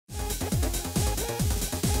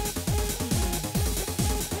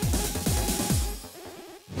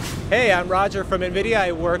Hey, I'm Roger from Nvidia.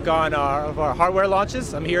 I work on our hardware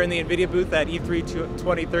launches. I'm here in the Nvidia booth at E3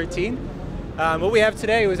 2013. What we have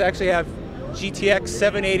today was actually have GTX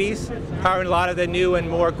 780s powering a lot of the new and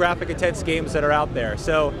more graphic intense games that are out there.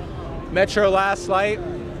 So Metro Last Light,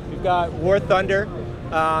 we've got War Thunder.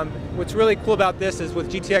 What's really cool about this is with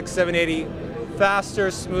GTX 780, faster,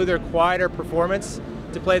 smoother, quieter performance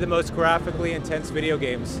to play the most graphically intense video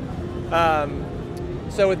games.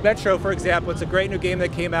 So with Metro, for example, it's a great new game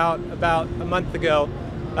that came out about a month ago.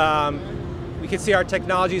 We can see our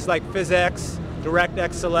technologies like PhysX,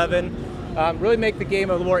 DirectX 11 really make the game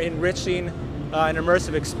a more enriching and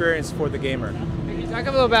immersive experience for the gamer. Can you talk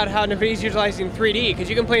a little about how Nvidia is utilizing 3D? Because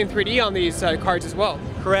you can play in 3D on these cards as well.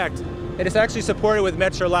 Correct. And it's actually supported with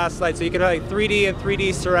Metro Last Light, so you can play 3D and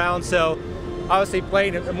 3D surround. So obviously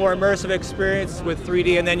playing a more immersive experience with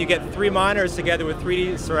 3D, and then you get 3 monitors together with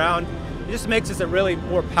 3D surround. It just makes this a really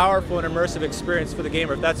more powerful and immersive experience for the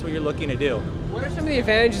gamer if that's what you're looking to do. What are some of the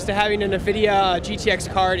advantages to having an Nvidia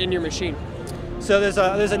GTX card in your machine? So there's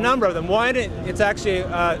a number of them. One, it's actually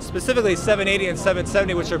specifically 780 and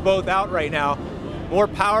 770, which are both out right now. More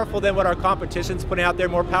powerful than what our competition's putting out there,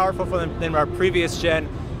 more powerful than our previous gen.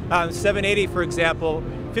 780, for example,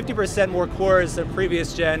 50% more cores than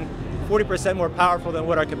previous gen, 40% more powerful than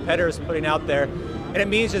what our competitors are putting out there. And it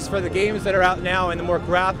means just for the games that are out now and the more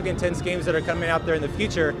graphic intense games that are coming out there in the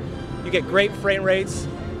future, you get great frame rates,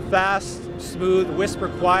 fast, smooth, whisper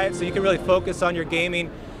quiet, so you can really focus on your gaming.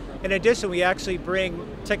 In addition, we actually bring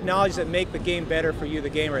technologies that make the game better for you, the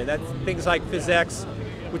gamer. That's things like PhysX,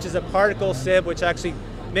 which is a particle sieve, which actually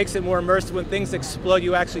makes it more immersive. When things explode,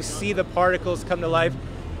 you actually see the particles come to life.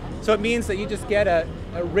 So it means that you just get a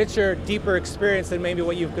richer, deeper experience than maybe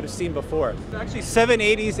what you could have seen before. There's actually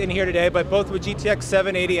 780s in here today, but both with GTX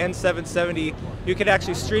 780 and 770, you can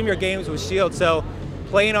actually stream your games with Shield. So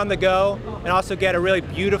playing on the go and also get a really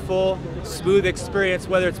beautiful, smooth experience,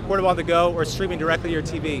 whether it's portable on the go or streaming directly to your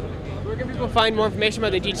TV. Where can people find more information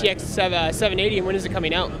about the GTX 780 and when is it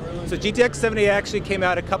coming out? So GTX 780 actually came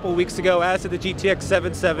out a couple weeks ago, as did the GTX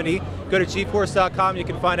 770. Go to GeForce.com, you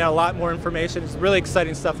can find out a lot more information. It's really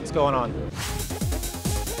exciting stuff that's going on.